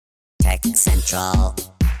Tech Central.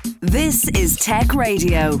 This is Tech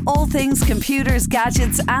Radio. All things computers,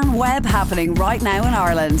 gadgets and web happening right now in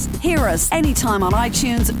Ireland. Hear us anytime on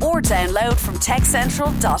iTunes or download from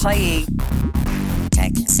techcentral.ie.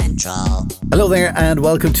 Tech Central. Hello there and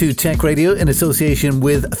welcome to Tech Radio in association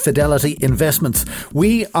with Fidelity Investments.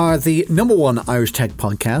 We are the number one Irish tech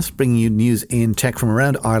podcast, bringing you news in tech from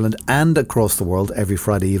around Ireland and across the world every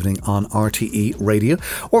Friday evening on RTE Radio.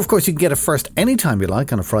 Or of course you can get it first anytime you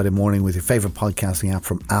like on a Friday morning with your favourite podcasting app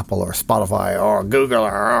from Apple or Spotify or Google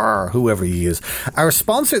or whoever you use. Our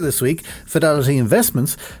sponsor this week, Fidelity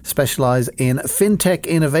Investments, specialise in fintech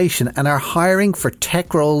innovation and are hiring for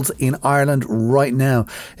tech roles in Ireland right now.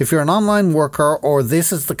 If you're an online worker or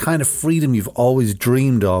this is the kind of freedom you've always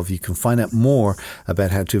dreamed of, you can find out more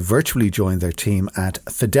about how to virtually join their team at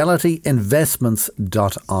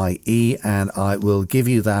fidelityinvestments.ie, and I will give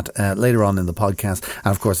you that later on in the podcast,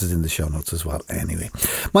 and of course it's in the show notes as well anyway.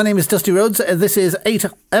 My name is Dusty Rhodes. This is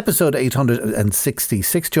episode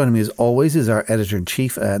 866. Joining me as always is our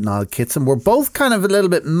editor-in-chief, Niall Kitson. We're both kind of a little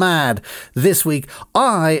bit mad this week.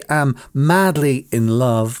 I am madly in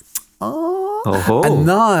love. And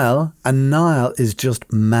Niall is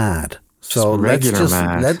just mad. So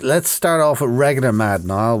let's start off with regular mad,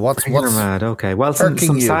 Niall. What's mad? Okay. Well, some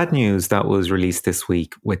sad news that was released this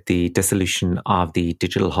week with the dissolution of the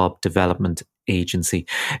Digital Hub Development Agency.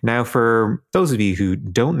 Now, for those of you who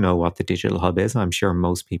don't know what the Digital Hub is, I'm sure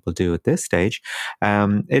most people do at this stage.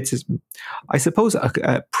 It's, I suppose,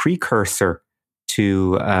 a precursor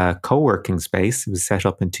to a co-working space. It was set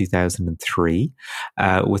up in 2003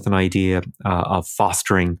 with an idea of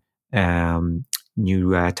fostering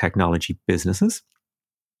new technology businesses.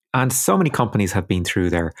 And so many companies have been through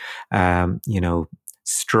there.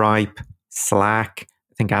 Stripe, Slack,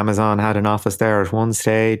 I think Amazon had an office there at one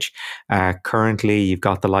stage. Currently, you've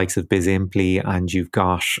got the likes of Bizimply and you've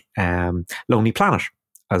got Lonely Planet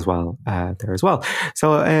as well there as well.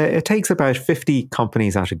 So it takes about 50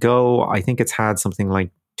 companies at a go. I think it's had something like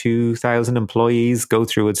 2,000 employees go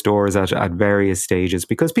through its doors at various stages,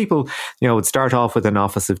 because people, would start off with an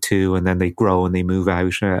office of two and then they grow and they move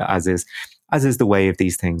out as is the way of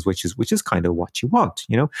these things, which is kind of what you want.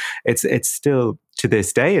 It's still to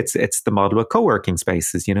this day, it's the model of co-working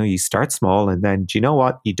spaces. You start small and then, do you know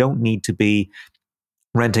what? You don't need to be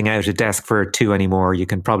renting out a desk for two anymore. You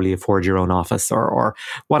can probably afford your own office or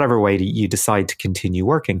whatever way you decide to continue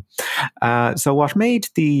working. So what made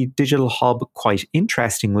the Digital Hub quite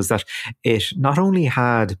interesting was that it not only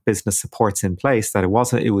had business supports in place, that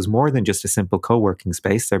it was more than just a simple co-working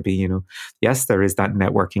space. There'd be, yes, there is that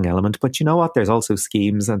networking element, but you know what? There's also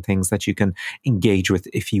schemes and things that you can engage with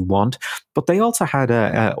if you want. But they also had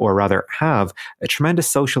have a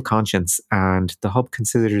tremendous social conscience, and the Hub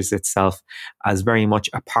considers itself as very much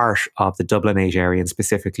a part of the Dublin 8 area, and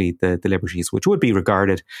specifically the Liberties, which would be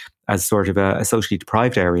regarded as sort of a socially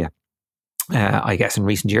deprived area, I guess, in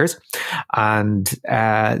recent years. And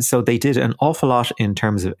so they did an awful lot in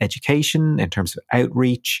terms of education, in terms of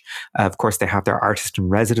outreach. Of course, they have their artist in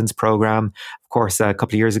residence program. Of course, a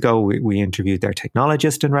couple of years ago, we interviewed their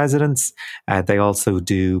technologist in residence. They also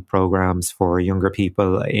do programs for younger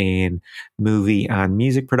people in movie and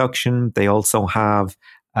music production. They also have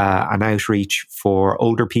an outreach for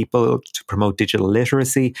older people to promote digital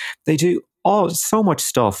literacy. They do so much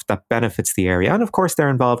stuff that benefits the area. And of course, they're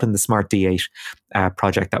involved in the Smart D8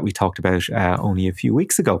 project that we talked about only a few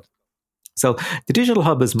weeks ago. So the Digital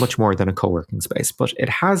Hub is much more than a co-working space, but it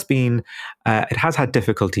has had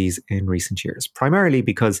difficulties in recent years, primarily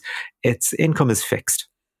because its income is fixed.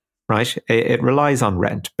 Right? It relies on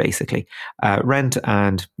rent, basically, rent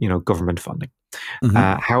and government funding.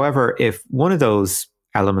 Mm-hmm. However, if one of those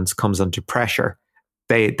elements comes under pressure,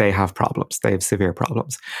 they have problems. They have severe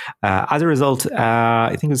problems. As a result, I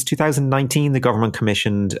think it was 2019, the government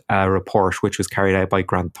commissioned a report which was carried out by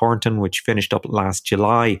Grant Thornton, which finished up last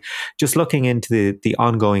July, just looking into the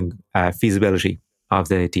ongoing feasibility of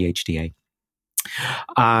the DHDA.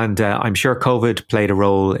 And I'm sure COVID played a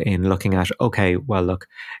role in looking at, okay, well, look,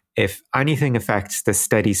 if anything affects the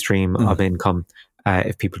steady stream of income,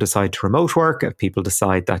 if people decide to remote work, if people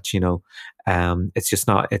decide that, it's just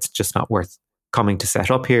not worth coming to set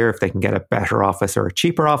up here, if they can get a better office or a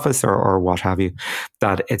cheaper office or what have you,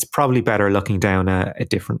 that it's probably better looking down a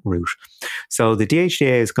different route. So the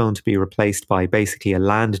DHDA is going to be replaced by basically a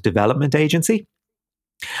land development agency.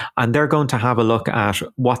 And they're going to have a look at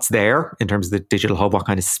what's there in terms of the Digital Hub, what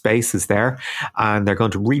kind of space is there. And they're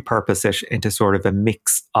going to repurpose it into sort of a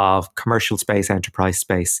mix of commercial space, enterprise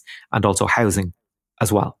space, and also housing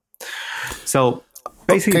as well. So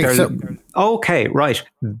basically, Okay, okay, right.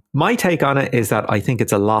 My take on it is that I think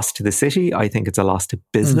it's a loss to the city. I think it's a loss to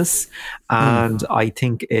business, and I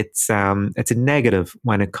think it's a negative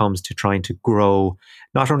when it comes to trying to grow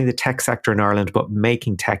not only the tech sector in Ireland, but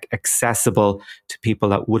making tech accessible to people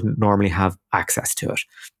that wouldn't normally have access to it.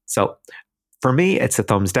 So, for me, it's a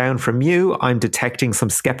thumbs down. From you, I'm detecting some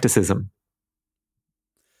skepticism.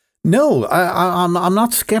 No, I'm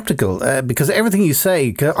not skeptical because everything you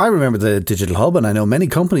say, I remember the Digital Hub, and I know many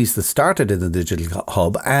companies that started in the Digital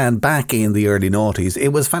Hub, and back in the early noughties, it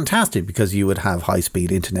was fantastic because you would have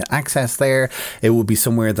high-speed internet access there. It would be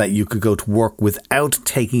somewhere that you could go to work without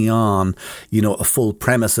taking on, a full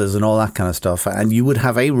premises and all that kind of stuff. And you would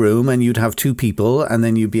have a room and you'd have two people, and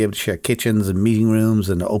then you'd be able to share kitchens and meeting rooms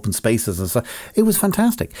and open spaces and stuff. It was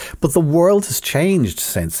fantastic. But the world has changed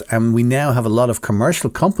since, and we now have a lot of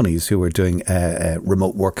commercial companies who are doing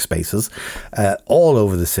remote workspaces all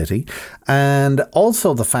over the city. And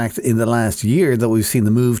also the fact in the last year that we've seen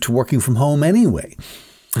the move to working from home anyway.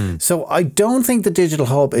 So I don't think the Digital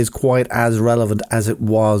Hub is quite as relevant as it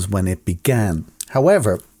was when it began.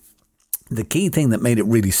 However, the key thing that made it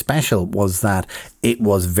really special was that it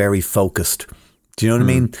was very focused. Do you know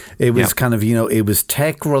what I mean? It was kind of, it was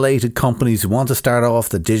tech related companies who want to start off.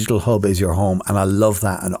 The Digital Hub is your home. And I love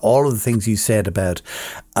that. And all of the things you said about,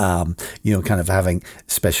 kind of having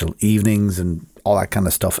special evenings and all that kind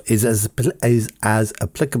of stuff is as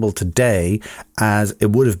applicable today as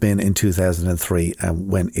it would have been in 2003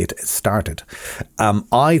 when it started.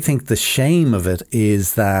 I think the shame of it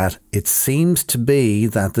is that it seems to be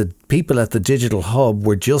that the people at the Digital Hub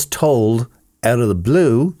were just told out of the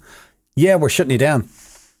blue, yeah, we're shutting you down.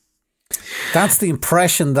 That's the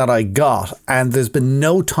impression that I got. And there's been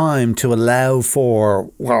no time to allow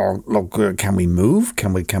for, well, look, can we move?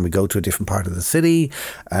 Can we go to a different part of the city?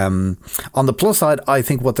 On the plus side, I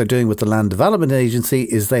think what they're doing with the Land Development Agency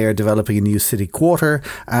is they are developing a new city quarter.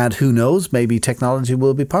 And who knows, maybe technology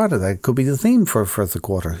will be part of that. It could be the theme for the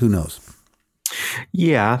quarter. Who knows?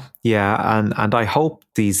 Yeah, and I hope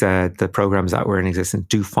these the programs that were in existence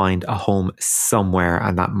do find a home somewhere,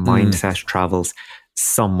 and that mindset travels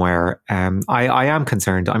somewhere. I am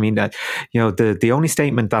concerned. I mean, the only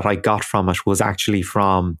statement that I got from it was actually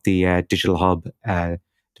from the Digital Hub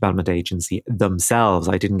Development Agency themselves.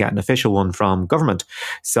 I didn't get an official one from government,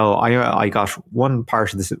 so I got one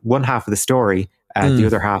half of the story. The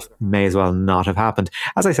other half may as well not have happened.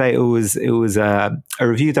 As I say, it was a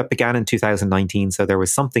review that began in 2019, so there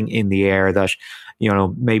was something in the air that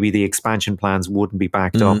maybe the expansion plans wouldn't be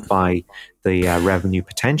backed up by the revenue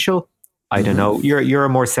potential. I don't know. You're a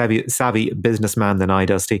more savvy businessman than I,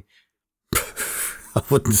 Dusty. I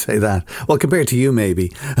wouldn't say that. Well, compared to you,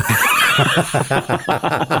 maybe.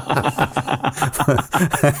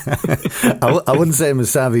 I wouldn't say I'm a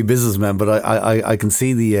savvy businessman, but I can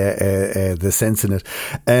see the sense in it.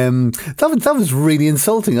 That was really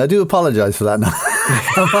insulting. I do apologise for that. Now.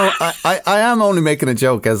 I am only making a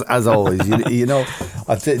joke as always. Do you know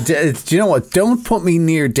what? Don't put me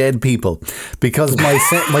near dead people because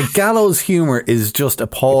my gallows humour is just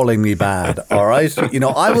appallingly bad. All right,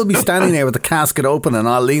 I will be standing there with the casket open and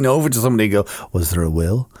I'll lean over to somebody and go, "Was there a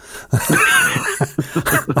will?"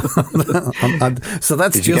 So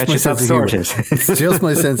that's just my sense of humor. It's just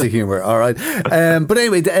my sense of humor. All right. But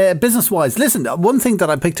anyway, business wise, listen, one thing that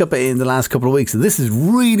I picked up in the last couple of weeks, and this is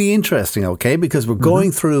really interesting, okay, because we're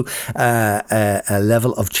going through a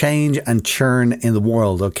level of change and churn in the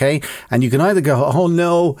world, okay? And you can either go, oh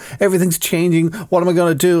no, everything's changing. What am I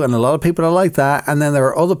going to do? And a lot of people are like that. And then there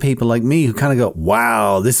are other people like me who kind of go,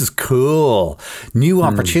 wow, this is cool. New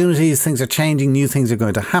opportunities, things are changing, new things are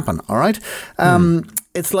going to happen. All right.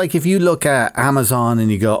 It's like if you look at Amazon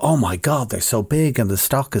and you go, oh my God, they're so big and the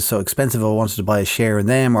stock is so expensive. I wanted to buy a share in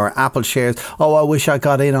them, or Apple shares. Oh, I wish I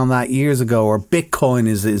got in on that years ago. Or Bitcoin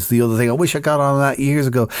is the other thing. I wish I got on that years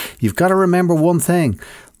ago. You've got to remember one thing.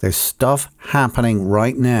 There's stuff happening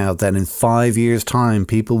right now that in 5 years' time,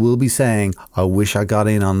 people will be saying, I wish I got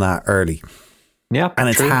in on that early. Yeah, and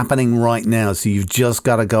it's happening right now. So you've just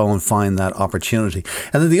got to go and find that opportunity.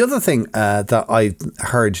 And then the other thing that I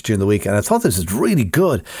heard during the week, and I thought this is really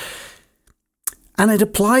good, and it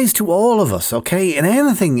applies to all of us, okay, in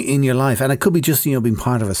anything in your life. And it could be just, being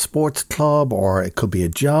part of a sports club, or it could be a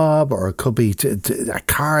job, or it could be a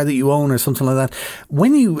car that you own or something like that.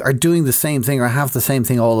 When you are doing the same thing or have the same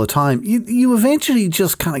thing all the time, you eventually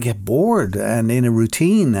just kind of get bored and in a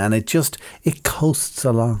routine, and it coasts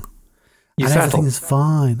along. And everything is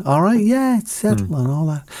fine. All right. Yeah, it's settled and all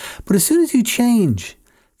that. But as soon as you change,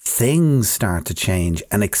 things start to change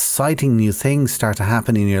and exciting new things start to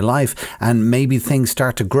happen in your life, and maybe things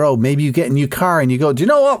start to grow. Maybe you get a new car and you go, do you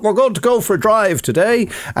know what, we're going to go for a drive today,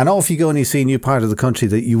 and off you go and you see a new part of the country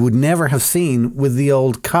that you would never have seen with the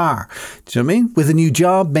old car. Do you know what I mean? With a new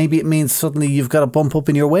job, maybe it means suddenly you've got a bump up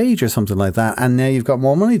in your wage or something like that, and now you've got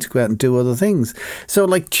more money to go out and do other things. So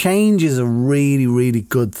like, change is a really, really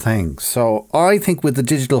good thing. So I think with the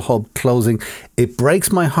digital hub closing, it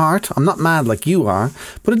breaks my heart. I'm not mad like you are,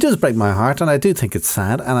 but it does break my heart, and I do think it's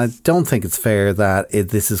sad, and I don't think it's fair that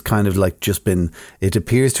this is kind of like just been, it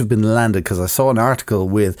appears to have been landed, because I saw an article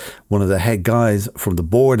with one of the head guys from the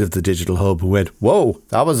board of the digital hub who went, whoa,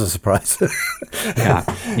 that was a surprise.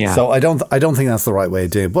 Yeah. So I don't think that's the right way to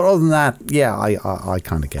do it. But other than that, yeah, I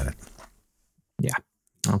kind of get it. Yeah.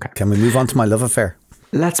 Okay. Can we move on to my love affair?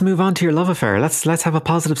 Let's move on to your love affair. Let's have a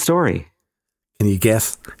positive story. Can you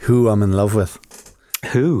guess who I'm in love with?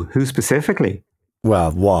 Who specifically?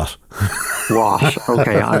 Well, what? What?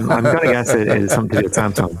 Okay, I'm going to guess it is something to do with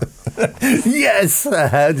Samsung. Yes!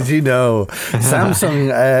 How did you know?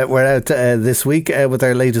 Samsung were out this week with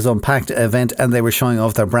their latest Unpacked event, and they were showing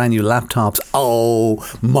off their brand new laptops. Oh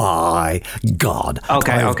my God.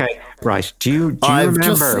 Okay. Right. Do you I've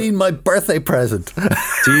remember? just seen my birthday present.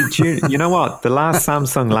 You know what? The last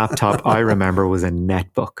Samsung laptop I remember was a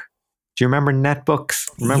netbook. Do you remember netbooks?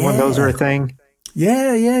 Remember when those were a thing?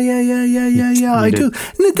 Yeah. I do.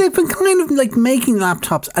 And they've been kind of like making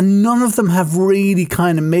laptops, and none of them have really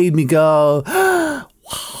kind of made me go, wow.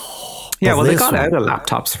 Yeah, well, they got out of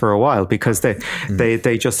laptops for a while because they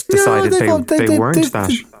just decided they weren't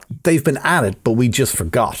that. They've been at it, but we just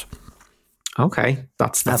forgot. Okay,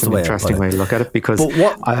 that's an interesting way to look at it, because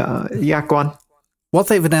yeah, go on. What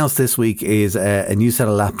they've announced this week is a new set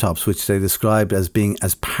of laptops, which they described as being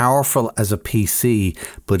as powerful as a PC,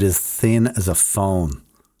 but as thin as a phone.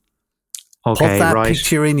 Okay, put that right.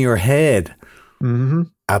 picture in your head. Mm-hmm.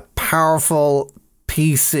 A powerful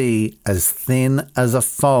PC as thin as a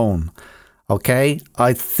phone. Okay,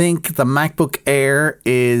 I think the MacBook Air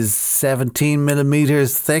is 17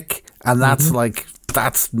 millimeters thick, and that's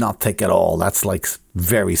that's not thick at all. That's like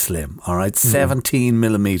very slim. All right, 17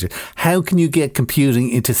 millimeters. How can you get computing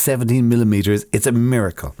into 17 millimeters? It's a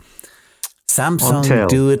miracle. Samsung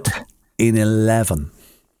do it in 11.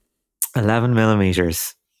 11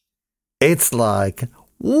 millimeters. It's like,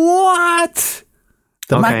 what?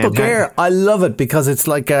 The MacBook Air, I love it because it's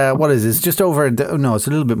like, what is it? It's just over, no, it's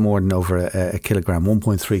a little bit more than over a kilogram,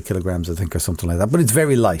 1.3 kilograms, I think, or something like that. But it's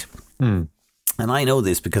very light. And I know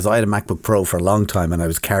this because I had a MacBook Pro for a long time and I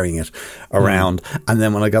was carrying it around. And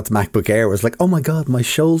then when I got the MacBook Air, I was like, oh my God, my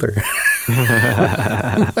shoulder.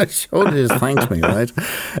 My shoulder just thanked me, right?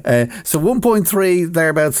 So 1.3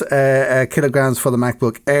 thereabouts kilograms for the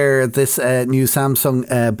MacBook Air. This new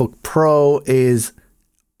Samsung Book Pro is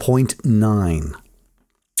 0.9.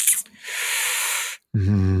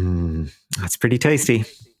 That's pretty tasty.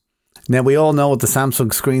 Now, we all know what the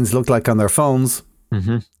Samsung screens look like on their phones.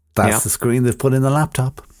 Mm-hmm. That's the screen they've put in the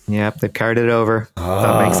laptop. Yep, they've carried it over.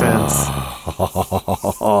 That makes sense.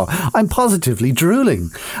 I'm positively drooling.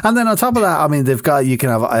 And then on top of that, I mean, they've got, you can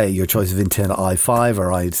have your choice of Intel i5 or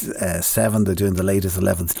i7. They're doing the latest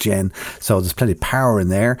 11th gen. So there's plenty of power in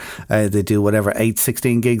there. They do whatever,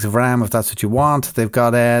 16 gigs of RAM if that's what you want. They've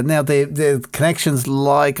got, now the connections,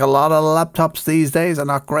 like a lot of laptops these days, are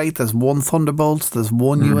not great. There's one Thunderbolt, there's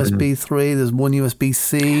one USB 3, there's one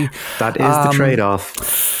USB-C. That is the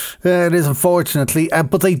trade-off. It is, unfortunately,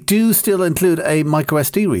 but they do still include a micro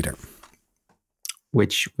SD reader,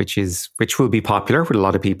 which will be popular with a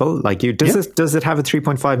lot of people. Like you, does it have a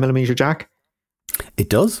 3.5 millimeter jack? It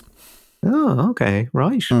does. Oh, okay,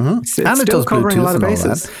 right. Mm-hmm. It's and it still does covering Bluetooth a lot of and all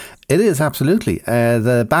bases. that. It is, absolutely.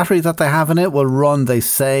 The battery that they have in it will run, they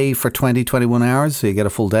say, for 21 hours, so you get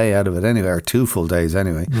a full day out of it anyway, or 2 full days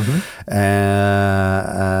anyway.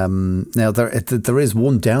 Now there is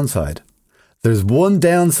one downside. There's one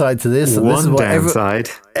downside to this. And this is what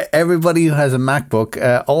everybody who has a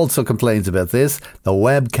MacBook also complains about this. The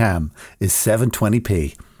webcam is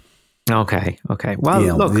 720p. Okay.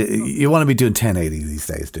 Well, look. You want to be doing 1080 these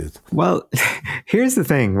days, dude. Well, here's the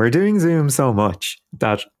thing. We're doing Zoom so much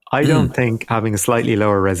that I don't think having a slightly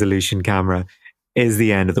lower resolution camera is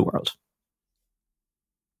the end of the world.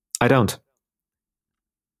 I don't.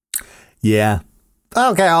 Yeah.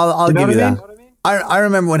 Okay, I'll give you that. I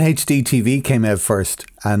remember when HD TV came out first,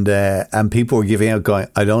 and people were giving out, going,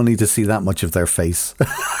 I don't need to see that much of their face.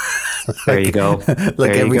 There you go.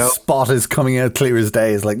 Like every spot is coming out clear as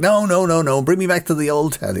day. It's like, no, bring me back to the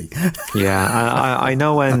old telly. Yeah, I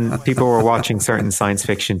know when people were watching certain science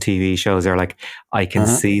fiction TV shows, they're like, I can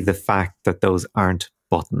see the fact that those aren't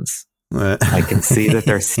buttons. I can see that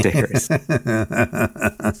they're stickers.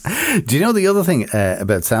 Do you know the other thing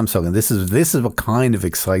about Samsung, and this is what kind of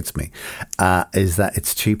excites me, is that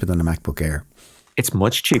it's cheaper than a MacBook Air. It's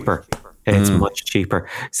much cheaper. It's much cheaper.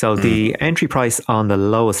 So the entry price on the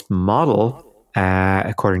lowest model,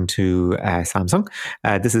 according to Samsung,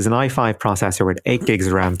 this is an i5 processor with 8 gigs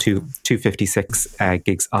of RAM, 256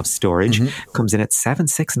 gigs of storage, comes in at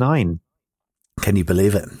 $769. Can you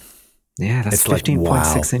believe it? Yeah, that's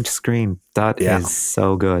 15.6 inch screen. That is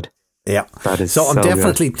so good. Yeah, that is so. I'm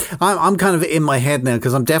definitely. Good. I'm kind of in my head now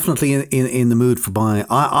because I'm definitely in the mood for buying.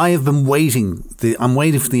 I have been waiting. I'm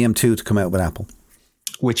waiting for the M2 to come out with Apple,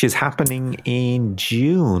 which is happening in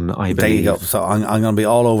June, I believe. There you go. So I'm going to be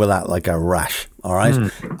all over that like a rash. All right,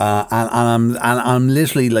 and I'm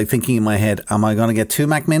literally like thinking in my head: am I going to get 2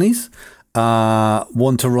 Mac Minis?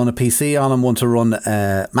 One to run a PC on and one to run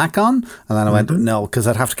Mac on, and then I went no, because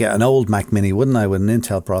I'd have to get an old Mac Mini, wouldn't I, with an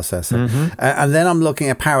Intel processor? And then I'm looking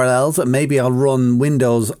at parallels, and maybe I'll run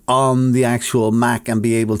Windows on the actual Mac and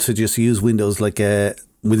be able to just use Windows like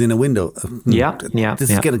within a window. This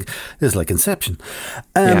is like Inception.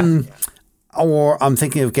 Or I'm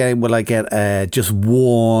thinking of will I get just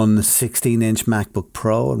one 16-inch MacBook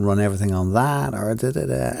Pro and run everything on that? Or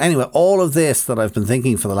Anyway, all of this that I've been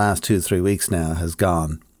thinking for the last 2-3 weeks now has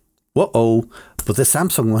gone, whoa, but the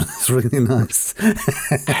Samsung one is really nice.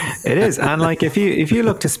 It is. And like if you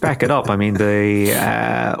look to spec it up, I mean, the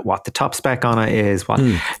top spec on it is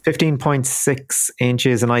 15.6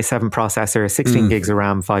 inches, an i7 processor, 16 gigs of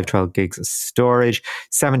RAM, 512 gigs of storage,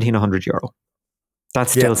 €1,700.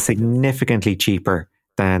 That's still significantly cheaper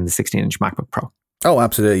than the 16-inch MacBook Pro. Oh,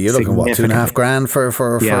 absolutely. You're looking, what, $2,500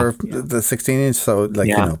 for the 16-inch? So,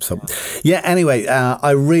 anyway,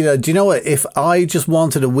 I really, do you know what? If I just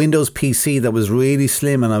wanted a Windows PC that was really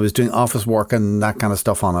slim and I was doing office work and that kind of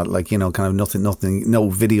stuff on it, like, kind of nothing, no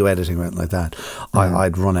video editing or anything like that,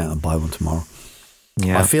 I'd run out and buy one tomorrow.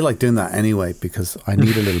 Yeah. I feel like doing that anyway because I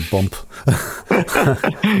need a little bump.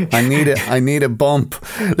 I need a bump.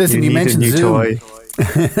 Listen, you mentioned Zoom. Toy.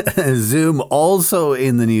 Zoom also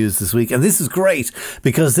in the news this week, and this is great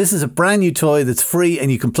because this is a brand new toy that's free and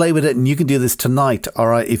you can play with it, and you can do this tonight, all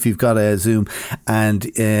right, if you've got a Zoom, and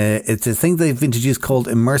it's a thing they've introduced called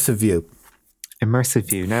Immersive View. Immersive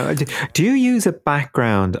View. Now, do you use a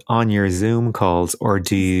background on your Zoom calls, or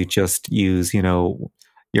do you just use, your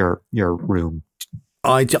room?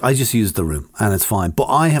 I just use the room and it's fine. But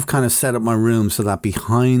I have kind of set up my room so that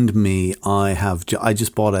behind me I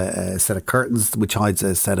just bought a set of curtains which hides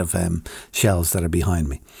a set of shelves that are behind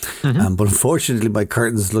me. But unfortunately my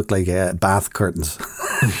curtains look like bath curtains.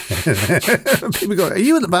 People go, are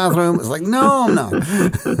you in the bathroom? It's like, no, I'm not.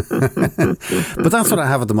 But that's what I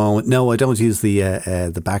have at the moment. No, I don't use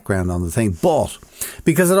the background on the thing. But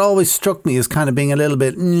because it always struck me as kind of being a little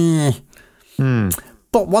bit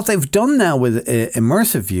But what they've done now with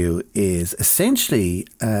Immersive View is essentially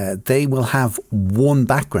they will have one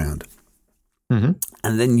background. And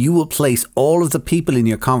then you will place all of the people in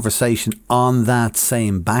your conversation on that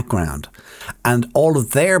same background. And all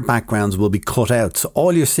of their backgrounds will be cut out. So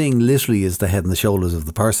all you're seeing literally is the head and the shoulders of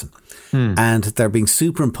the person. And they're being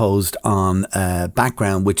superimposed on a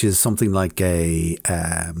background, which is something like a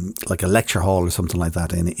lecture hall or something like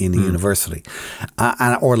that in a university,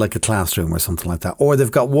 or like a classroom or something like that. Or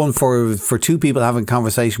they've got one for 2 people having a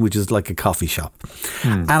conversation, which is like a coffee shop.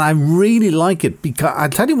 And I really like it because I'll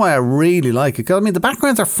tell you why I really like it. Because I mean, the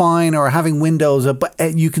backgrounds are fine or having windows, but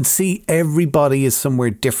you can see everybody is somewhere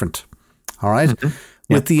different. All right.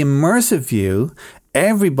 With the Immersive View,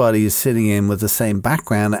 everybody is sitting in with the same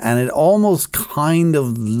background, and it almost kind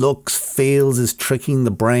of feels is tricking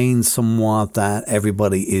the brain somewhat that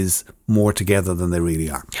everybody is more together than they really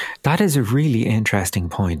are. That is a really interesting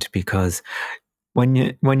point because when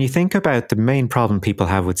you think about the main problem people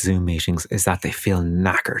have with Zoom meetings is that they feel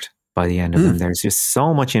knackered by the end of them. There's just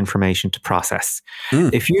so much information to process.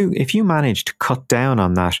 If you manage to cut down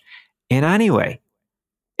on that in any way,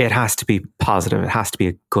 it has to be positive. It has to be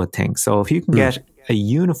a good thing. So if you can get a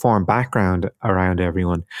uniform background around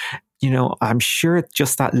everyone, I'm sure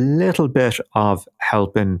just that little bit of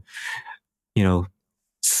helping,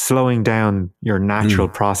 slowing down your natural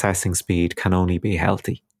processing speed can only be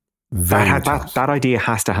healthy. That idea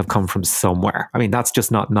has to have come from somewhere. I mean, that's just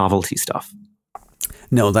not novelty stuff.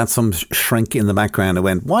 No, that's some shrink in the background who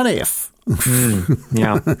went, what if?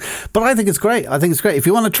 But I think it's great. If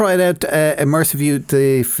you want to try it out, Immersive View,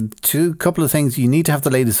 the couple of things, you need to have the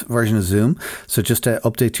latest version of Zoom. So just to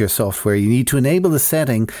update your software, you need to enable the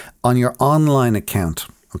setting on your online account.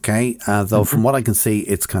 Okay, though from what I can see,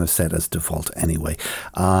 it's kind of set as default anyway.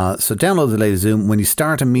 So download the latest Zoom. When you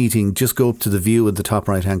start a meeting, just go up to the view at the top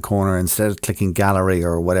right-hand corner. Instead of clicking gallery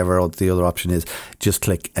or whatever the other option is, just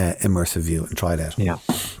click immersive view and try it out. Yeah.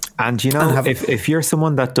 And if you're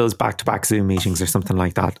someone that does back-to-back Zoom meetings or something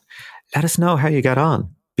like that, let us know how you get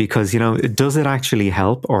on. Because, does it actually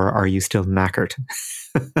help, or are you still knackered?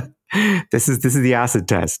 This is the acid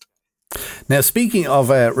test. Now, speaking of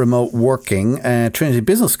remote working, Trinity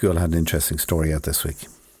Business School had an interesting story out this week.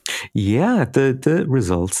 Yeah, the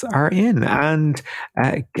results are in. And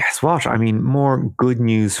guess what? I mean, more good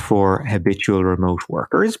news for habitual remote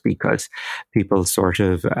workers, because people sort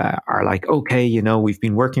of are like, okay, we've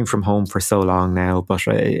been working from home for so long now, but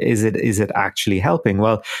is it actually helping?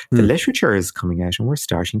 Well, the literature is coming out and we're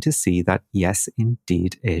starting to see that, yes,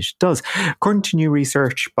 indeed it does. According to new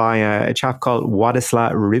research by a chap called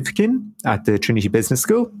Władysław Rywkin at the Trinity Business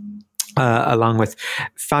School, along with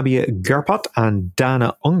Fabia Gerpot and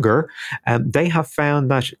Dana Unger, they have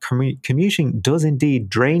found that commuting does indeed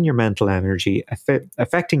drain your mental energy,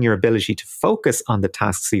 affecting your ability to focus on the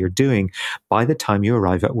tasks that you're doing by the time you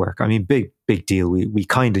arrive at work. I mean, big deal. We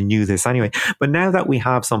kind of knew this anyway, but now that we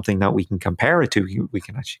have something that we can compare it to, we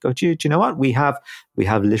can actually go, do you know what? We have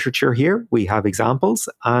literature here, we have examples,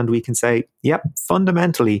 and we can say, yep,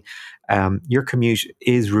 fundamentally, your commute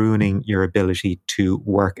is ruining your ability to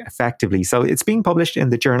work effectively. So it's being published in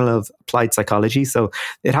the Journal of Applied Psychology. So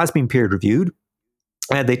it has been peer reviewed.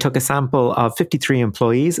 They took a sample of 53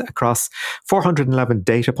 employees across 411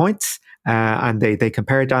 data points. And they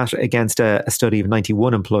compared that against a study of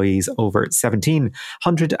 91 employees over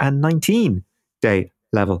 1,719 day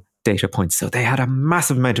level data points. So they had a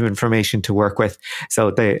massive amount of information to work with.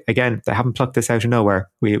 So they haven't plucked this out of nowhere.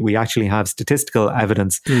 We actually have statistical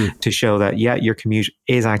evidence to show that, yeah, your commute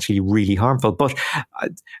is actually really harmful. But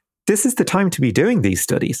this is the time to be doing these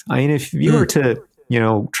studies. I mean, if you were to,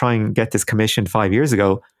 try and get this commissioned 5 years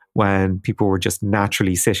ago, when people were just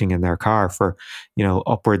naturally sitting in their car for,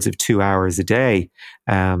 upwards of 2 hours a day,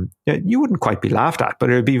 you wouldn't quite be laughed at,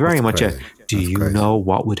 but it would be very much crazy. Do you know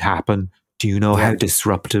what would happen? Do you know how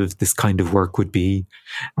disruptive this kind of work would be?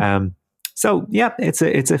 So yeah,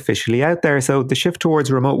 it's officially out there. So the shift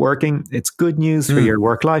towards remote working, it's good news for your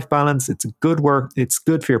work-life balance. It's good work. It's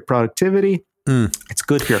good for your productivity. It's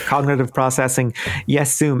good for your cognitive processing.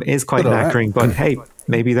 Yes, Zoom is quite knackering, but hey,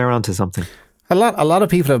 maybe they're onto something. A lot of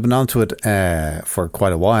people have been onto it for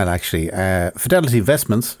quite a while, actually. Fidelity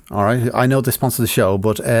Investments, all right, I know they sponsor the show,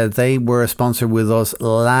 but they were a sponsor with us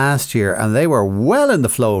last year, and they were well in the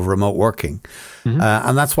flow of remote working.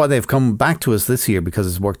 And that's why they've come back to us this year, because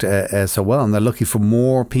it's worked so well. And they're looking for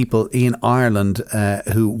more people in Ireland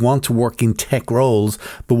who want to work in tech roles,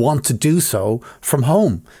 but want to do so from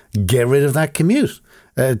home. Get rid of that commute.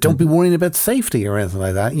 Don't be worrying about safety or anything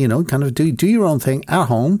like that. Kind of do your own thing at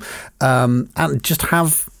home, and just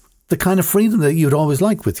have the kind of freedom that you'd always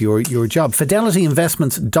like with your job.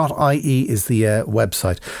 FidelityInvestments.ie is the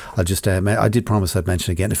website. I did promise I'd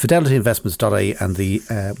mention again. FidelityInvestments.ie, and the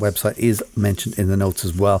website is mentioned in the notes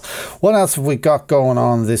as well. What else have we got going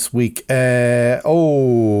on this week? Very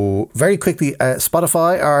quickly,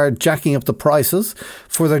 Spotify are jacking up the prices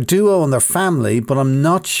for their Duo and their Family, but I'm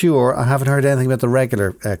not sure. I haven't heard anything about the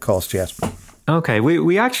regular cost yet. Okay,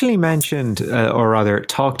 we actually mentioned, or rather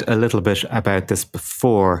talked a little bit about this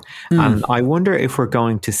before, and I wonder if we're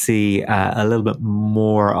going to see a little bit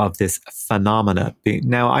more of this phenomena.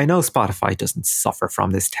 Now, I know Spotify doesn't suffer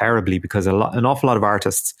from this terribly, because an awful lot of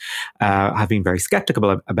artists have been very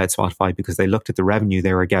skeptical about Spotify, because they looked at the revenue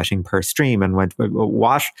they were getting per stream and went,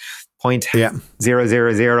 what?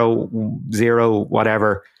 0.0000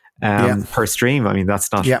 whatever per stream. I mean,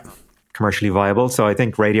 that's not... commercially viable. So I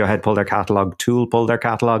think Radiohead pulled their catalogue, Tool pulled their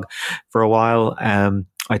catalogue for a while. I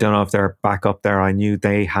don't know if they're back up there. I knew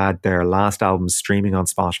they had their last album streaming on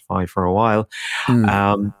Spotify for a while.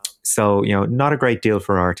 So, not a great deal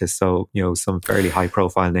for artists. So, some fairly high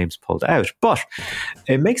profile names pulled out. But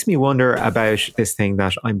it makes me wonder about this thing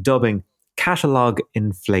that I'm dubbing catalogue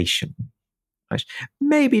inflation. Right.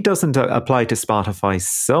 Maybe doesn't apply to Spotify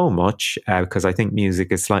so much, because I think music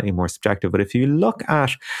is slightly more subjective. But if you look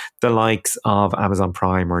at the likes of Amazon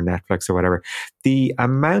Prime or Netflix or whatever, the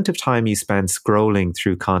amount of time you spend scrolling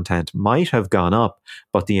through content might have gone up,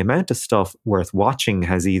 but the amount of stuff worth watching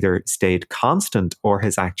has either stayed constant or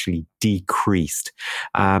has actually decreased.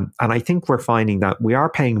 And I think we're finding that we are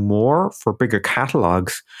paying more for bigger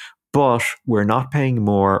catalogs, but we're not paying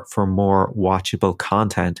more for more watchable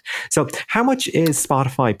content. So how much is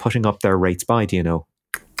Spotify putting up their rates by, do you know?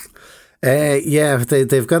 Yeah,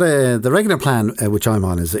 they've got the regular plan, which I'm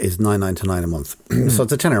on, is $9.99 a month. So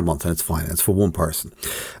it's a tenner a month, and it's fine. It's for one person.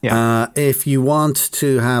 Yeah. If you want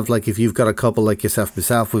to have, like, if you've got a couple like yourself,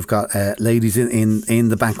 myself, we've got ladies in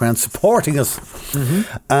the background supporting us.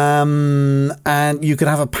 And you can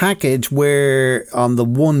have a package where on the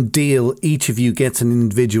one deal, each of you gets an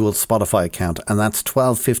individual Spotify account, and that's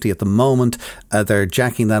 $12.50 at the moment. They're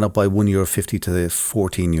jacking that up by €1.50 to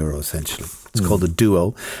 €14 essentially. It's called a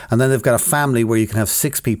duo. And then they've got a family where you can have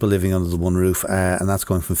 6 people living under the one roof, and that's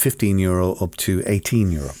going from €15 up to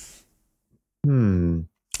 €18.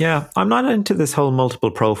 Yeah, I'm not into this whole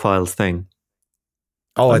multiple profiles thing.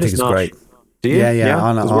 Oh, I think it's great. Do you? Yeah.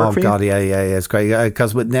 Oh, God, yeah. It's great.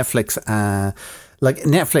 Because with Netflix, like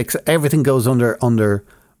Netflix, everything goes under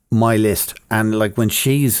my list, and like when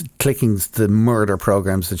she's clicking the murder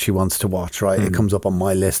programs that she wants to watch, right, it comes up on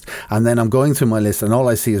my list, and then I'm going through my list and all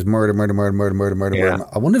I see is murder.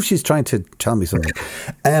 I wonder if she's trying to tell me something.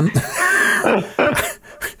 And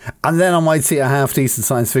then I might see a half decent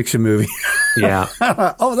science fiction movie. Yeah.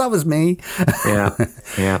 Oh, that was me.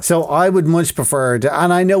 Yeah. So I would much prefer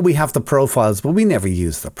and I know we have the profiles, but we never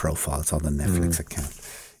use the profiles on the Netflix account.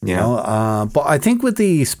 You know, but I think with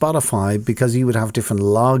the Spotify, because you would have different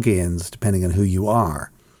logins depending on who you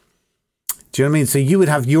are. Do you know what I mean? So you would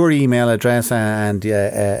have your email address, and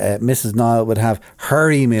Mrs. Niall would have her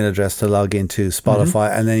email address to log into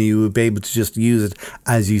Spotify, and then you would be able to just use it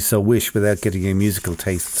as you so wish without getting your musical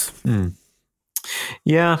tastes.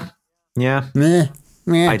 Yeah. Meh.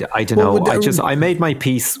 I don't know. I made my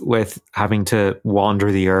peace with having to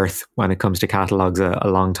wander the earth when it comes to catalogs a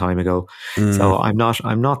long time ago. So I'm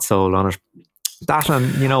not sold on it. That,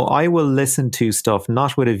 and you know, I will listen to stuff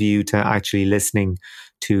not with a view to actually listening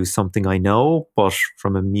to something I know, but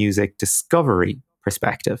from a music discovery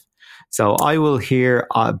perspective. So I will hear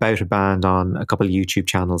about a band on a couple of YouTube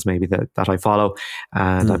channels maybe that I follow,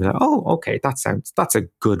 and I'm like, oh, okay, that's a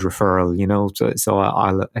good referral, you know, so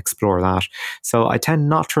I'll explore that. So I tend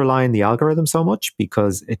not to rely on the algorithm so much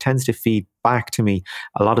because it tends to feed back to me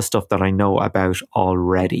a lot of stuff that I know about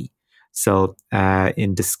already. So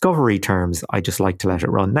in discovery terms, I just like to let it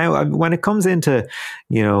run. Now, when it comes into,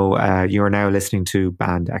 you know, you're now listening to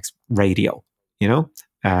Band X radio, you know,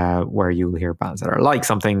 where you'll hear bands that are like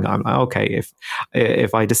something. I'm okay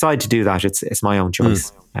if I decide to do that, it's my own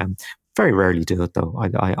choice. Very rarely do it though.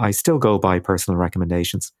 I still go by personal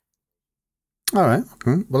recommendations. All right.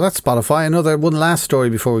 Well, that's Spotify. Another one last story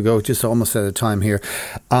before we go, just almost out of time here.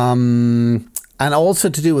 And also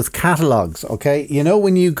to do with catalogs. Okay, you know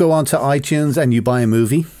when you go onto iTunes and you buy a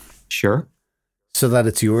movie, sure, so that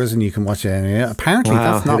it's yours and you can watch it anyway. Apparently,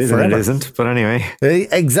 that's not forever. It isn't, but anyway.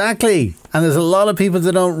 Exactly. And there's a lot of people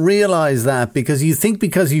that don't realise that, because you think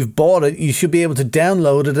because you've bought it, you should be able to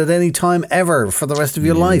download it at any time ever for the rest of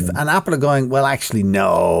your life. And Apple are going, well, actually,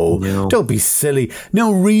 no, don't be silly.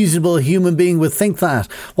 No reasonable human being would think that.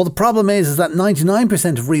 Well, the problem is that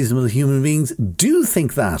 99% of reasonable human beings do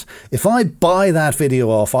think that. If I buy that video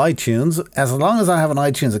off iTunes, as long as I have an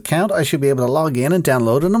iTunes account, I should be able to log in and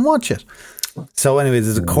download it and watch it. So anyway,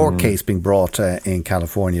 there's a court case being brought in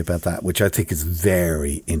California about that, which I think is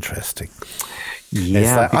very interesting.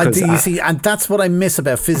 Yeah, you see, and that's what I miss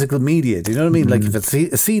about physical media. Do you know what I mean? Like if it's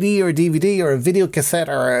a CD or a DVD or a video cassette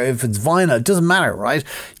or if it's vinyl, it doesn't matter, right?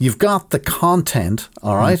 You've got the content,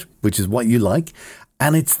 all right, which is what you like,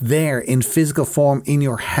 and it's there in physical form in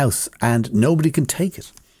your house, and nobody can take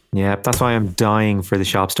it. Yeah, that's why I'm dying for the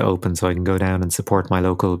shops to open so I can go down and support my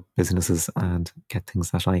local businesses and get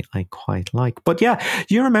things that I quite like. But yeah,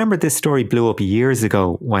 you remember this story blew up years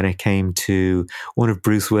ago when it came to one of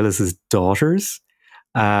Bruce Willis's daughters.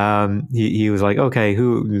 He was like, okay,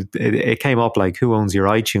 it came up like, who owns your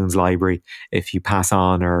iTunes library if you pass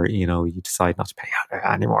on, or, you know, you decide not to pay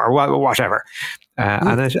anymore or whatever.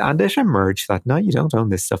 And it emerged that, no, you don't own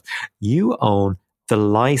this stuff. You own the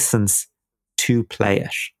license to play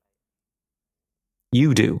it.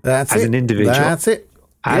 You do. That's as an individual. That's it.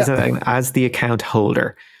 As the account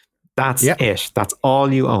holder. That's it. That's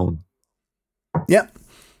all you own. Yeah.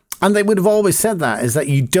 And they would have always said that, is that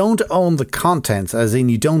you don't own the contents, as in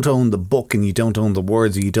you don't own the book and you don't own the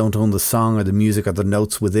words, or you don't own the song or the music or the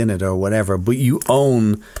notes within it or whatever, but you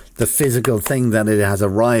own the physical thing that it has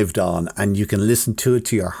arrived on, and you can listen to it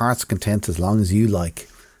to your heart's content as long as you like.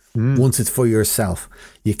 Once it's for yourself,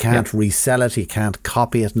 you can't resell it, you can't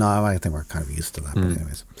copy it now. I think we're kind of used to that, but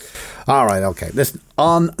anyways. All right, okay. Listen,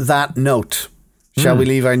 on that note, shall we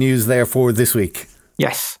leave our news there for this week?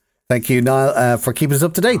 Yes. Thank you, Niall, for keeping us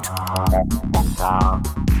up to date.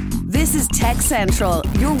 This is Tech Central,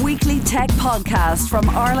 your weekly tech podcast from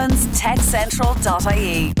Ireland's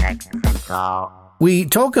techcentral.ie. We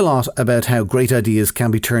talk a lot about how great ideas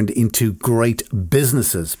can be turned into great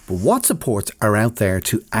businesses, but what supports are out there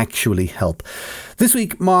to actually help? This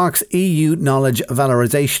week marks EU Knowledge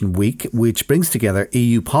Valorisation Week, which brings together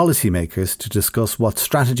EU policymakers to discuss what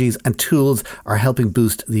strategies and tools are helping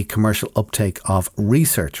boost the commercial uptake of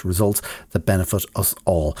research results that benefit us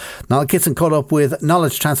all. Niall Kitson caught up with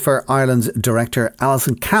Knowledge Transfer Ireland's Director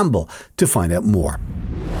Alison Campbell to find out more.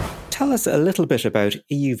 Tell us a little bit about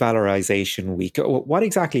EU Valorisation Week. What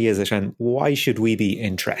exactly is it and why should we be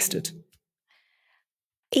interested?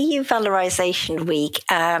 EU Valorisation Week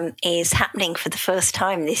is happening for the first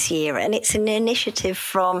time this year, and it's an initiative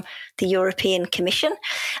from the European Commission.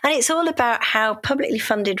 And it's all about how publicly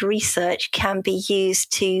funded research can be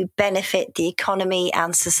used to benefit the economy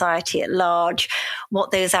and society at large,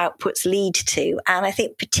 what those outputs lead to. And I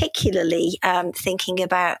think particularly thinking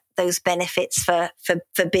about those benefits for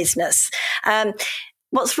business.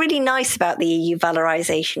 What's really nice about the EU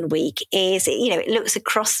Valorisation Week is, it looks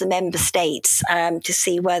across the member states to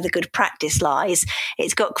see where the good practice lies.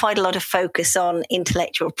 It's got quite a lot of focus on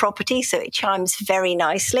intellectual property, so it chimes very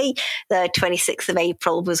nicely. The 26th of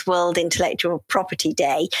April was World Intellectual Property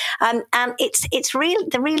Day, and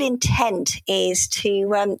the real intent is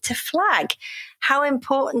to flag how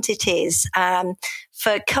important it is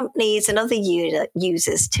for companies and other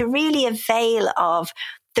users to really avail of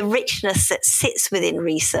the richness that sits within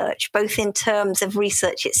research, both in terms of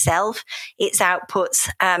research itself, its outputs,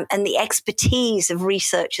 and the expertise of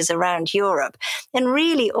researchers around Europe. And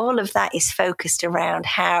really all of that is focused around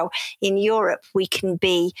how in Europe we can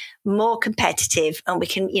be more competitive and we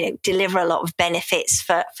can, deliver a lot of benefits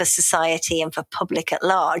for society and for public at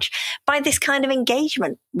large by this kind of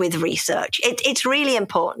engagement with research. It's really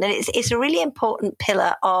important, and it's a really important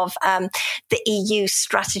pillar of the EU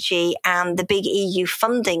strategy and the big EU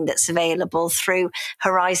funding that's available through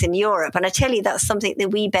Horizon Europe. And I tell you, that's something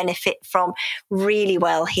that we benefit from really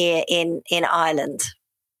well here in Ireland.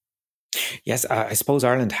 Yes, I suppose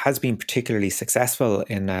Ireland has been particularly successful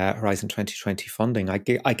in Horizon 2020 funding.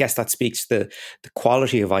 I guess that speaks to the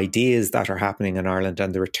quality of ideas that are happening in Ireland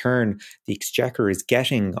and the return the Exchequer is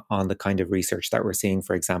getting on the kind of research that we're seeing,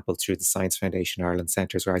 for example, through the Science Foundation Ireland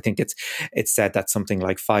Centres, where I think it's said that something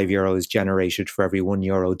like €5 generated for every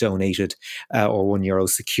 €1 donated or €1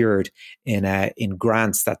 secured in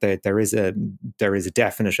grants, that there is a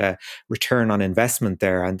definite return on investment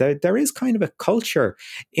there. And there is kind of a culture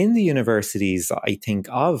in the universities, I think,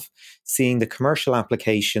 of seeing the commercial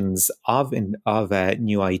applications of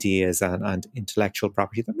new ideas and intellectual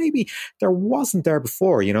property that maybe there wasn't there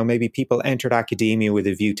before. Maybe people entered academia with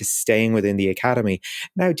a view to staying within the academy.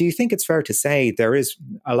 Now, do you think it's fair to say there is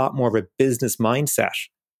a lot more of a business mindset?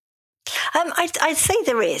 I'd say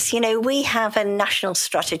there is. We have a national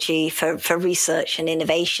strategy for research and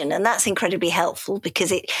innovation, and that's incredibly helpful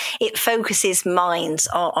because it focuses minds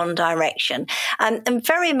on direction. And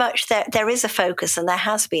very much there is a focus, and there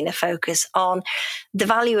has been a focus on the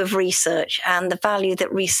value of research and the value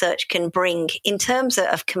that research can bring in terms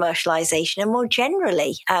of commercialization and more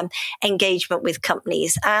generally engagement with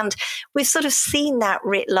companies. And we've sort of seen that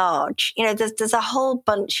writ large. There's a whole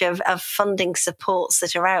bunch of funding supports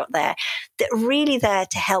that are out there that are really there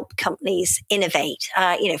to help companies innovate,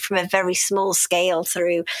 from a very small scale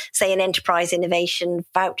through, say, an enterprise innovation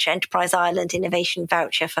voucher, Enterprise Ireland innovation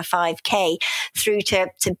voucher for 5K, through to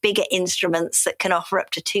bigger instruments that can offer up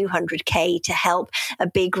to 200K to help a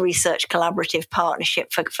big research collaborative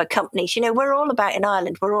partnership for companies. We're all about, in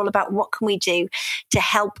Ireland, we're all about what can we do to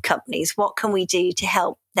help companies? What can we do to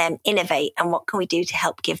help them innovate, and what can we do to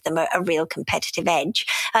help give them a real competitive edge?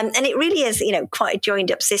 And it really is, quite a joined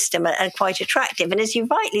up system and quite attractive. And as you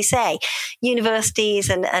rightly say, universities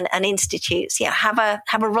and institutes, have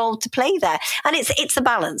a role to play there. And it's a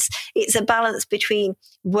balance. It's a balance between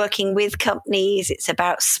working with companies. It's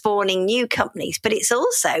about spawning new companies, but it's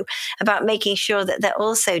also about making sure that they're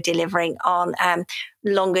also delivering on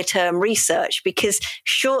longer term research, because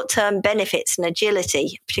short term benefits and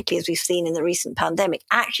agility, particularly as we've seen in the recent pandemic,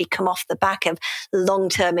 actually come off the back of long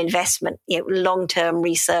term investment, long term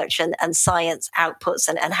research and science outputs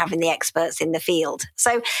and having the experts in the field.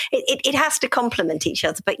 So it has to complement each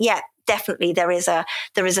other. But yeah, definitely there is a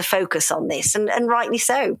focus on this, and rightly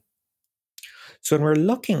so. So when we're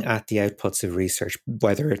looking at the outputs of research,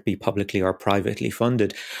 whether it be publicly or privately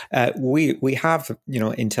funded, we have,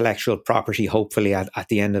 intellectual property, hopefully at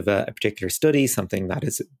the end of a particular study, something that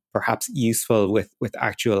is perhaps useful with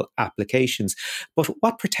actual applications. But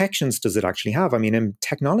what protections does it actually have? I mean, in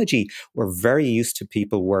technology, we're very used to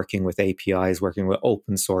people working with APIs, working with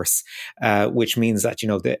open source, which means that,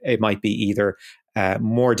 it might be either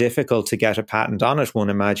more difficult to get a patent on it, one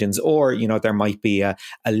imagines, or, there might be a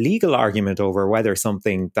legal argument over whether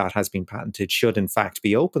something that has been patented should in fact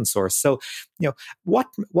be open source. So, what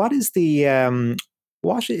is the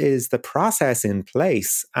process in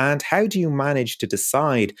place, and how do you manage to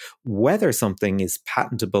decide whether something is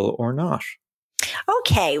patentable or not?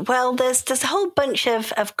 Okay, well, there's a whole bunch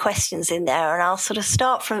of questions in there, and I'll sort of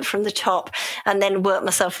start from the top and then work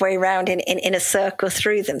myself way around in a circle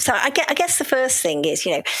through them. So I guess the first thing is,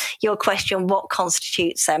 your question, what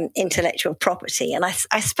constitutes intellectual property? And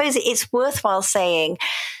I suppose it's worthwhile saying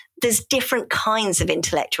there's different kinds of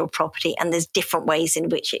intellectual property, and there's different ways in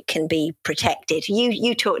which it can be protected.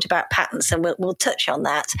 You talked about patents, and we'll touch on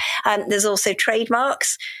that. There's also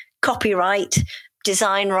trademarks, copyright,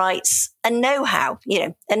 design rights, and know-how.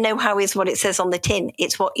 And know-how is what it says on the tin.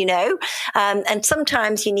 It's what you know. And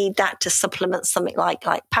sometimes you need that to supplement something like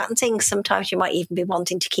patenting. Sometimes you might even be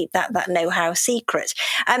wanting to keep that know-how secret.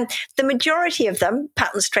 The majority of them,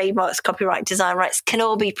 patents, trademarks, copyright, design rights, can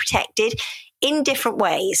all be protected in different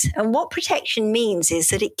ways. And what protection means is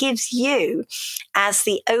that it gives you, as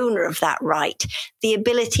the owner of that right, the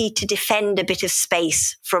ability to defend a bit of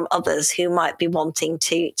space from others who might be wanting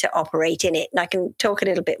to operate in it. And I can talk a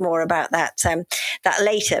little bit more about that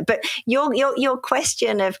later. But your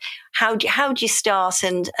question of how do you start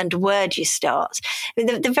and where do you start? I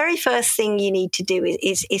mean, the very first thing you need to do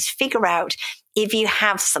is figure out if you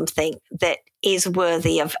have something that is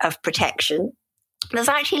worthy of protection. There's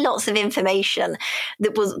actually lots of information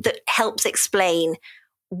that helps explain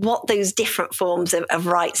what those different forms of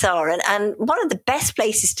rights are. And one of the best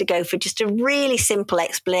places to go for just a really simple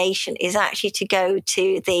explanation is actually to go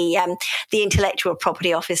to the Intellectual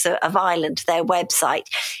Property Office of Ireland, their website.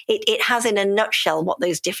 It has in a nutshell what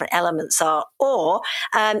those different elements are. Or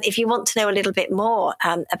if you want to know a little bit more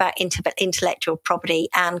about intellectual property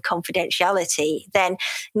and confidentiality, then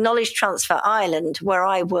Knowledge Transfer Ireland, where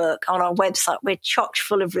I work, on our website, we're chock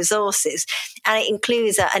full of resources. And it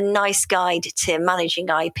includes a nice guide to managing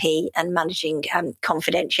IP and managing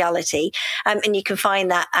confidentiality. And you can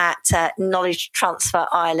find that at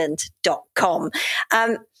knowledgetransferireland.com.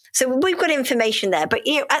 So we've got information there, but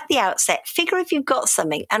at the outset, figure if you've got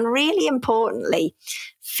something, and really importantly,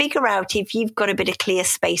 figure out if you've got a bit of clear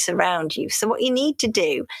space around you. So what you need to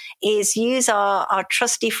do is use our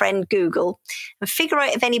trusty friend Google and figure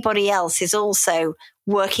out if anybody else is also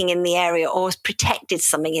working in the area or has protected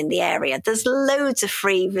something in the area. There's loads of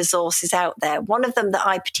free resources out there. One of them that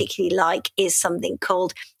I particularly like is something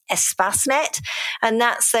called Espasnet, and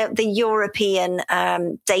that's the European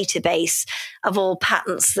database of all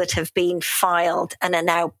patents that have been filed and are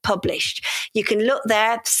now published. You can look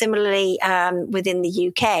there. Similarly, within the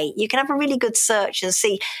UK, you can have a really good search and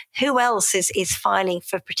see who else is filing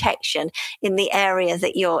for protection in the area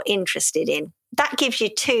that you're interested in. That gives you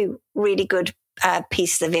two really good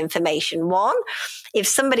pieces of information. One, if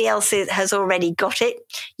somebody else has already got it,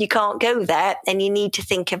 you can't go there, and you need to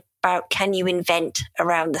think about, can you invent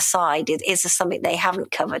around the side? Is there something they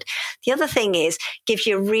haven't covered? The other thing is, gives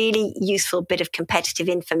you a really useful bit of competitive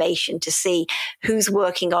information to see who's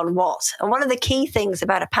working on what. And one of the key things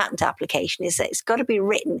about a patent application is that it's got to be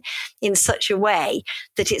written in such a way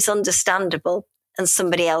that it's understandable and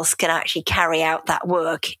somebody else can actually carry out that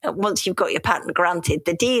work. Once you've got your patent granted,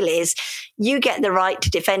 the deal is you get the right to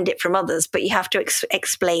defend it from others, but you have to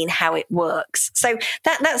explain how it works. So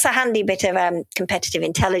that's a handy bit of competitive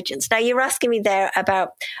intelligence. Now, you're asking me there about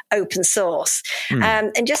open source.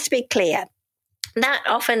 And just to be clear, that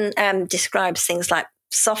often describes things like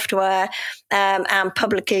software and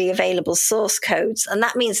publicly available source codes. And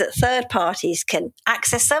that means that third parties can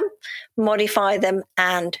access them, modify them,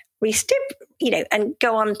 and and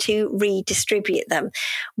go on to redistribute them.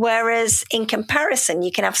 Whereas in comparison,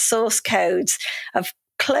 you can have source codes of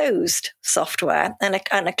closed software, and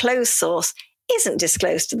a closed source isn't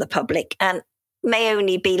disclosed to the public and may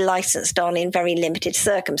only be licensed on in very limited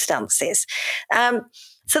circumstances.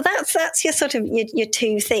 So that's your sort of your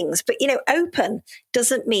two things. But, open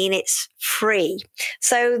doesn't mean it's free.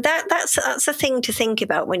 So that's a thing to think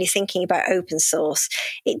about when you're thinking about open source.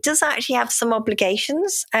 It does actually have some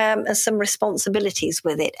obligations and some responsibilities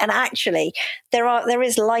with it. And actually, there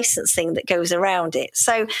is licensing that goes around it.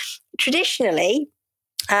 So traditionally,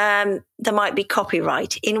 there might be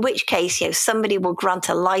copyright, in which case, somebody will grant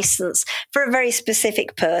a license for a very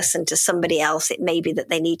specific person to somebody else. It may be that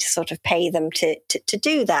they need to sort of pay them to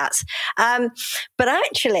do that. But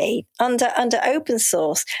actually, under open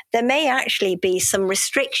source, there may actually be some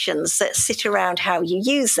restrictions that sit around how you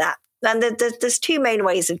use that. And there's two main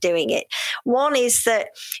ways of doing it. One is that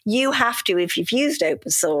you have to, if you've used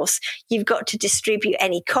open source, you've got to distribute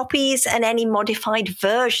any copies and any modified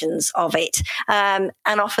versions of it, and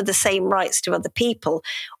offer the same rights to other people.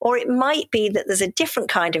 Or it might be that there's a different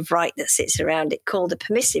kind of right that sits around it called a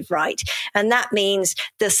permissive right. And that means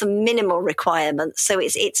there's some minimal requirements. So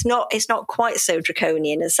it's not quite so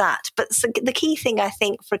draconian as that. But the key thing, I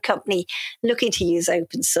think, for a company looking to use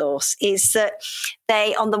open source is that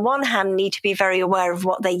they, on the one hand, need to be very aware of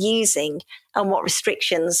what they're using and what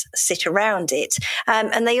restrictions sit around it.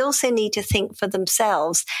 And they also need to think for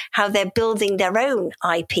themselves how they're building their own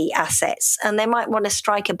IP assets. And they might want to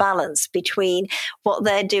strike a balance between what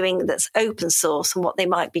they're doing that's open source and what they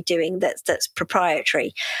might be doing that's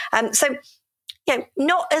proprietary. So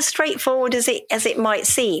not as straightforward as it might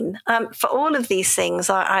seem. For all of these things,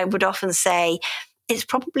 I would often say it's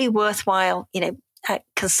probably worthwhile,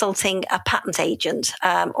 consulting a patent agent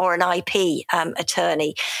or an IP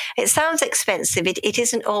attorney. It sounds expensive. It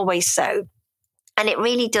isn't always so. And it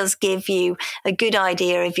really does give you a good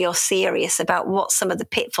idea if you're serious about what some of the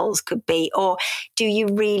pitfalls could be, or do you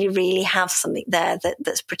really, really have something there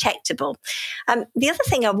that's protectable? The other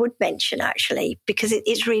thing I would mention, actually, because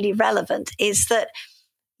it's really relevant, is that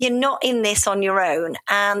you're not in this on your own.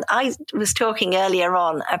 And I was talking earlier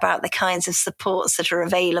on about the kinds of supports that are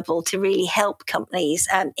available to really help companies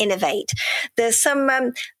innovate. There's some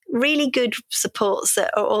really good supports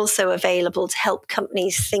that are also available to help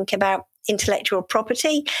companies think about intellectual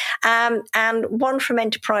property. And one from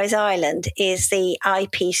Enterprise Ireland is the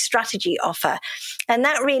IP strategy offer. And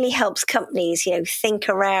that really helps companies, think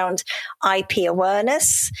around IP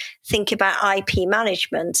awareness, think about IP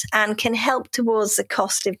management, and can help towards the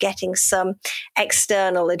cost of getting some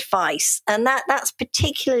external advice. And that's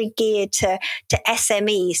particularly geared to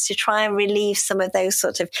SMEs to try and relieve some of those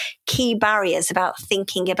sort of key barriers about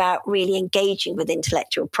thinking about really engaging with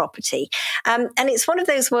intellectual property. And it's one of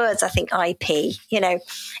those words, I think, IP,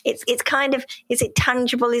 it's kind of, is it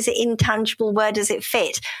tangible? Is it intangible? Where does it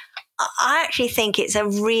fit? I actually think it's a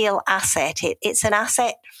real asset. It's an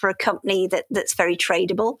asset for a company that's very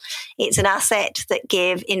tradable. It's an asset that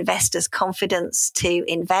give investors confidence to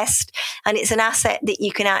invest. And it's an asset that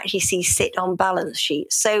you can actually see sit on balance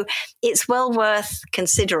sheets. So it's well worth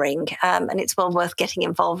considering, and it's well worth getting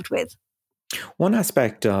involved with. One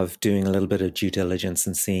aspect of doing a little bit of due diligence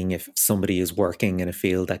and seeing if somebody is working in a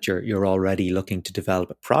field that you're already looking to develop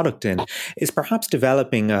a product in is perhaps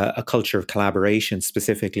developing a culture of collaboration,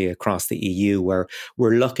 specifically across the EU, where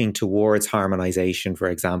we're looking towards harmonization, for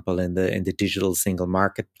example, in the digital single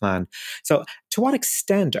market plan. So to what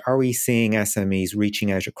extent are we seeing SMEs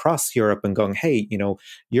reaching out across Europe and going, hey,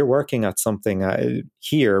 you're working at something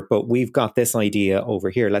here, but we've got this idea over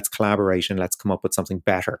here. Let's collaborate and let's come up with something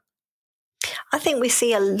better. I think we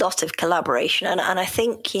see a lot of collaboration, and I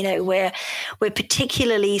think we're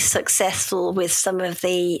particularly successful with some of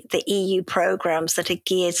the EU programs that are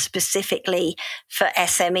geared specifically for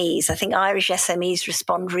SMEs. I think Irish SMEs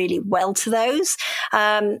respond really well to those.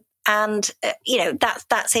 And,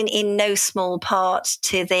 that's in no small part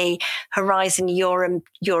to the Horizon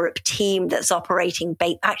Europe team that's operating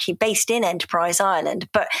actually based in Enterprise Ireland,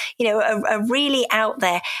 but, are really out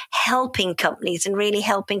there helping companies and really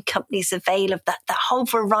helping companies avail of that whole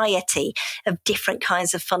variety of different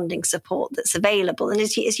kinds of funding support that's available. And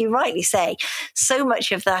as you rightly say, so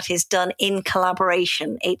much of that is done in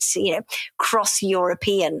collaboration. It's,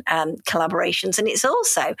 cross-European collaborations. And it's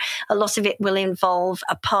also, a lot of it will involve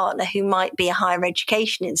a partner who might be a higher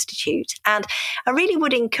education institute. And I really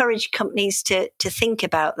would encourage companies to think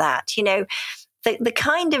about that. The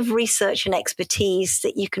kind of research and expertise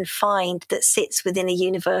that you can find that sits within a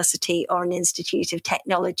university or an institute of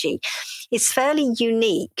technology is fairly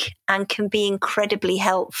unique and can be incredibly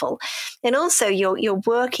helpful. And also you're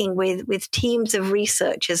working with teams of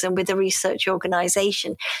researchers and with a research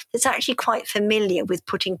organization that's actually quite familiar with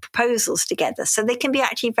putting proposals together. So they can be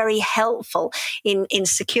actually very helpful in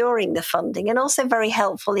securing the funding, and also very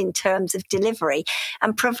helpful in terms of delivery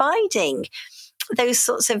and providing those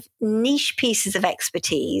sorts of niche pieces of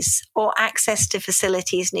expertise or access to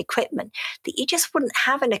facilities and equipment that you just wouldn't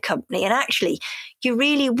have in a company. And actually, you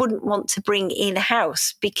really wouldn't want to bring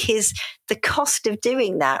in-house, because the cost of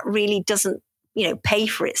doing that really doesn't pay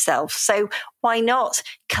for itself. So why not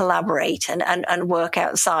collaborate and work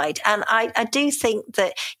outside? And I do think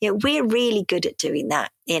that, we're really good at doing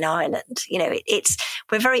that in Ireland.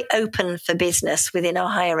 We're very open for business within our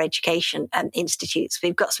higher education institutes.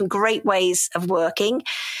 We've got some great ways of working.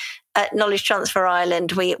 At Knowledge Transfer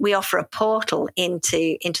Ireland, we offer a portal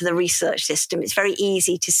into the research system. It's very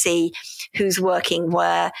easy to see who's working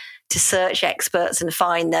where, search experts and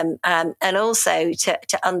find them, and also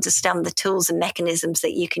to understand the tools and mechanisms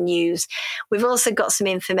that you can use. We've also got some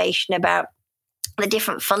information about the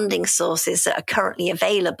different funding sources that are currently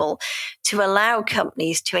available to allow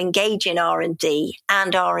companies to engage in R&D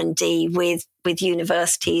with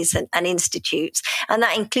universities and institutes. And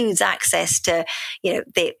that includes access to,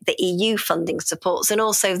 the EU funding supports, and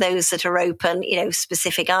also those that are open,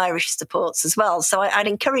 specific Irish supports as well. So I'd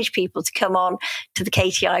encourage people to come on to the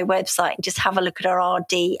KTI website and just have a look at our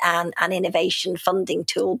RD and innovation funding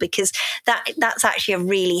tool, because that's actually a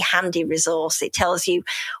really handy resource. It tells you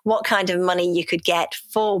what kind of money you could get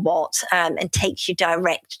for what, and takes you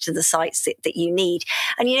direct to the sites that you need.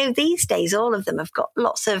 And, these days, all of them have got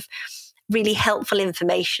lots of really helpful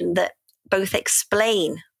information that both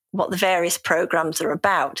explain what the various programs are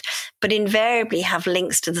about, but invariably have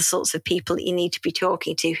links to the sorts of people that you need to be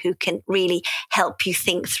talking to who can really help you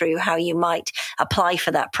think through how you might apply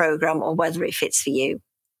for that program or whether it fits for you.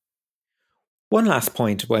 One last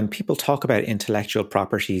point, when people talk about intellectual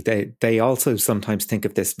property, they also sometimes think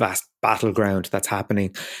of this vast battleground that's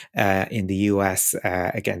happening in the US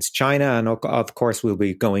against China. And of course, we'll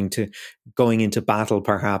be going into battle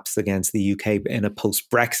perhaps against the UK in a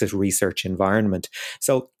post-Brexit research environment.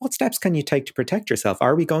 So what steps can you take to protect yourself?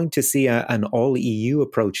 Are we going to see an all-EU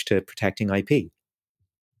approach to protecting IP?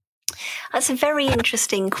 That's a very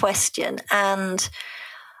interesting question. And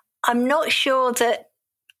I'm not sure that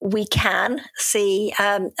we can see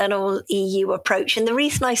an all EU approach, and the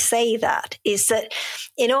reason I say that is that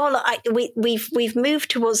we've moved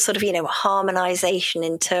towards sort of harmonisation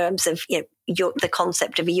in terms of the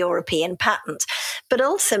concept of a European patent, but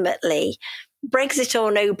ultimately, Brexit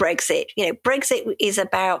or no Brexit, Brexit is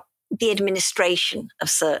about the administration of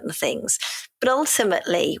certain things, but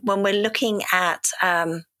ultimately, when we're looking at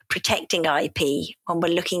protecting IP, when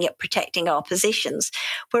we're looking at protecting our positions,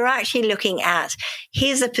 we're actually looking at,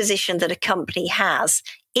 here's a position that a company has.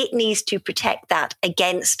 It needs to protect that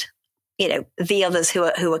against, the others who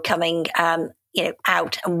are coming,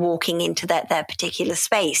 out and walking into their particular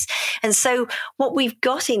space. And so what we've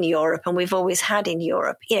got in Europe, and we've always had in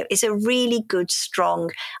Europe, is a really good,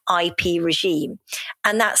 strong IP regime.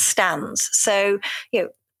 And that stands. So,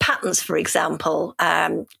 patents, for example,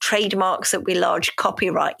 trademarks that we lodge,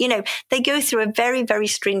 copyright, they go through a very, very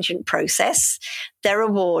stringent process. They're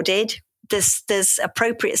awarded. There's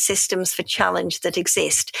appropriate systems for challenge that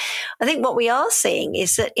exist. I think what we are seeing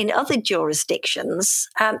is that in other jurisdictions,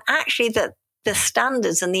 actually that the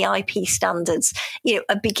standards and the IP standards,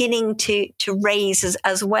 are beginning to raise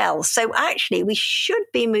as well. So actually, we should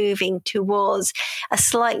be moving towards a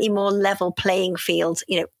slightly more level playing field,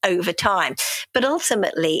 over time. But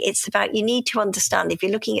ultimately, it's about, you need to understand, if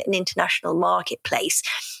you're looking at an international marketplace,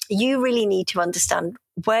 you really need to understand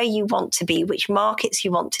where you want to be, which markets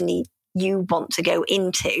you want to go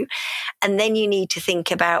into. And then you need to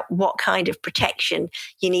think about what kind of protection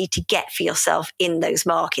you need to get for yourself in those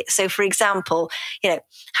markets. So, for example,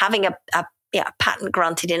 having a patent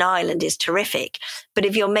granted in Ireland is terrific. But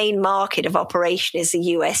if your main market of operation is the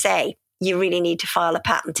USA, you really need to file a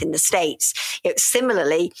patent in the States.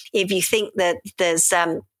 Similarly, if you think that there's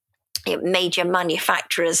major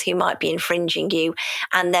manufacturers who might be infringing you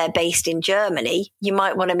and they're based in Germany, you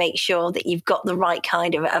might want to make sure that you've got the right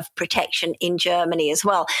kind of protection in Germany as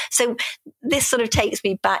well. So this sort of takes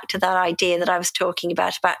me back to that idea that I was talking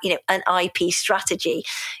about an IP strategy.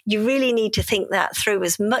 You really need to think that through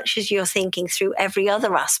as much as you're thinking through every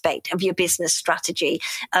other aspect of your business strategy,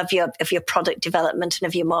 of your product development and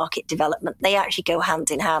of your market development. They actually go hand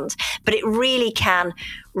in hand. But it really can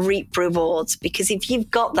reap rewards, because if you've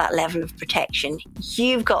got that level of protection,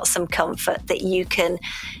 you've got some comfort that you can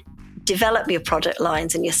develop your product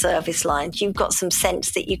lines and your service lines. You've got some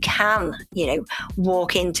sense that you can,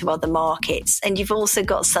 walk into other markets. And you've also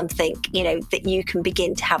got something, that you can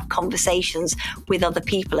begin to have conversations with other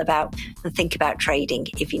people about and think about trading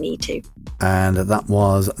if you need to. And that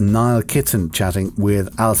was Niall Kitson chatting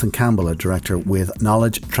with Alison Campbell, a director with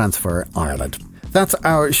Knowledge Transfer Ireland. That's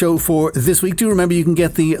our show for this week. Do remember you can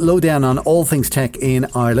get the lowdown on all things tech in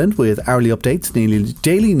Ireland with hourly updates,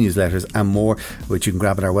 daily newsletters and more, which you can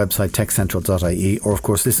grab at our website techcentral.ie, or of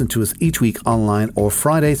course listen to us each week online or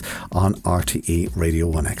Fridays on RTE Radio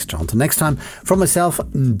 1 Extra. Until next time, from myself,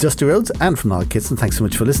 Dusty Rhodes, and from Niall Kitson, thanks so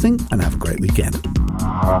much for listening and have a great weekend.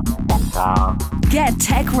 Get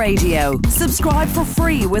Tech Radio. Subscribe for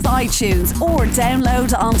free with iTunes or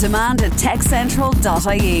download on demand at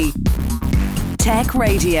techcentral.ie. Tech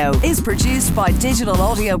Radio is produced by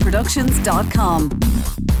digitalaudioproductions.com.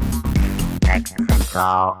 Tech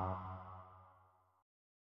Central.